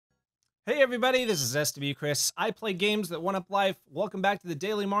Hey everybody, this is SWChris. I play games that one-up life. Welcome back to the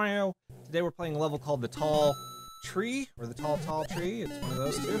Daily Mario. Today we're playing a level called the Tall Tree, or the Tall Tree. It's one of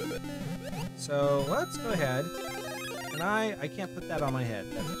those two. So let's go ahead. And I can't put that on my head.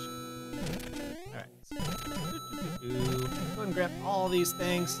 That's a shame. Alright. So, go ahead and grab all these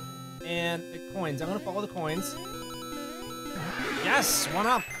things. And the coins. I'm gonna follow the coins. Yes! One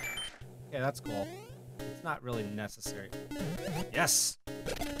up! Okay, that's cool. It's not really necessary. Yes!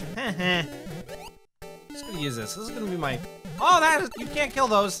 Just gonna use this. This is gonna be my... Oh, that is... You can't kill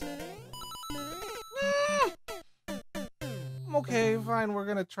those! Okay, fine. We're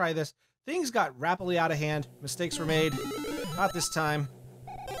gonna try this. Things got rapidly out of hand. Mistakes were made. Not this time.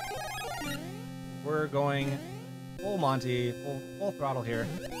 We're going full Monty. Full throttle here.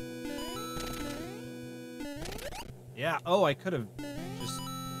 Yeah. Oh, I could have just...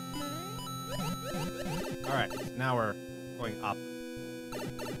 Alright, so now we're going up.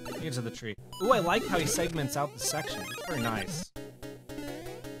 Into the tree. Ooh, I like how he segments out the sections. It's very nice.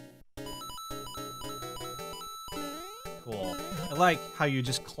 Cool. I like how you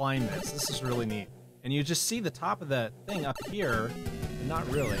just climb this. This is really neat. And you just see the top of the thing up here, but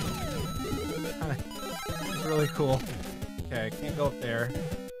not really. It's really cool. Okay, I can't go up there.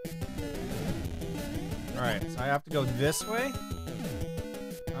 Alright, so I have to go this way?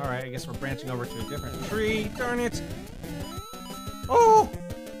 Alright, I guess we're branching over to a different tree. Darn it! Oh!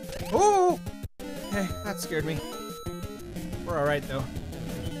 Oh! Okay, that scared me. We're alright, though.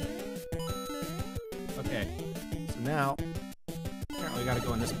 Okay, so now, apparently we gotta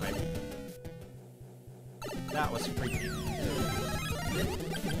go in this pipe. That was freaky.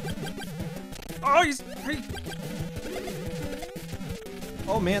 Oh, he's freaky!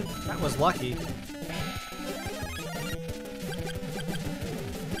 Oh man, that was lucky.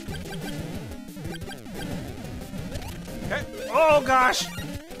 Okay. Oh gosh!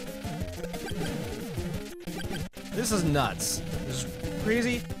 This is nuts. This is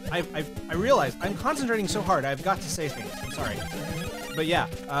crazy. I realize I'm concentrating so hard. I've got to say things. I'm sorry. But yeah,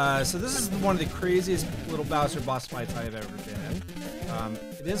 so this is one of the craziest little Bowser boss fights I have ever been in.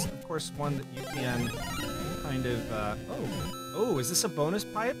 It is, of course, one that you can kind of, oh, is this a bonus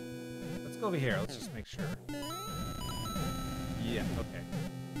pipe? Let's go over here. Let's just make sure. Yeah, okay.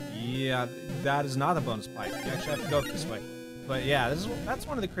 Yeah, that is not a bonus pipe. You actually have to go this way. But yeah, that's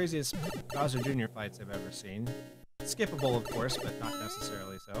one of the craziest Bowser Jr. fights I've ever seen. Skippable, of course, but not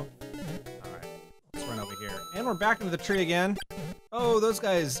necessarily so. Alright, let's run over here. And we're back into the tree again. Oh, those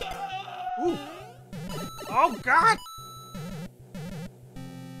guys. Ooh. Oh, God!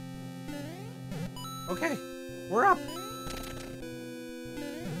 Okay, we're up.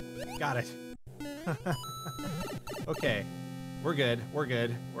 Got it. Okay, we're good. We're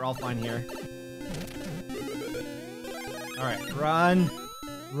good. We're all fine here. Alright, run.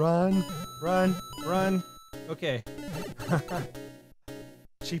 Run. Run. Run. Okay.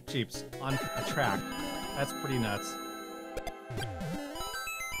 Cheeps on a track. That's pretty nuts.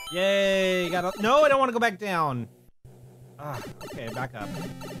 Yay! No, I don't want to go back down. Okay, back up.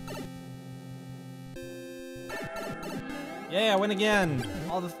 Yeah, I win again.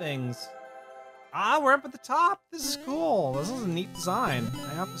 All the things. We're up at the top. This is cool. This is a neat design,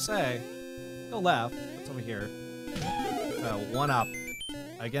 I have to say. Go left. What's over here? One up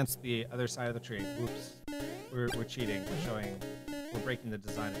against the other side of the tree. Oops. We're cheating. We're breaking the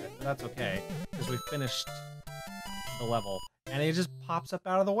design of it. But that's okay, because we finished the level. And it just pops up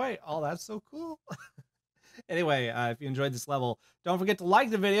out of the way. Oh, that's so cool. Anyway, if you enjoyed this level, don't forget to like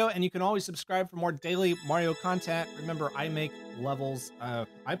the video, and you can always subscribe for more daily Mario content. Remember, I make levels.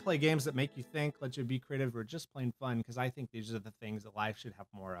 I play games that make you think, let you be creative, or just plain fun, because I think these are the things that life should have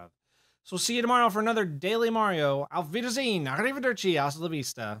more of. So we'll see you tomorrow for another Daily Mario. Auf Wiedersehen. Arrivederci. Hasta la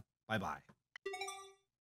vista. Bye-bye.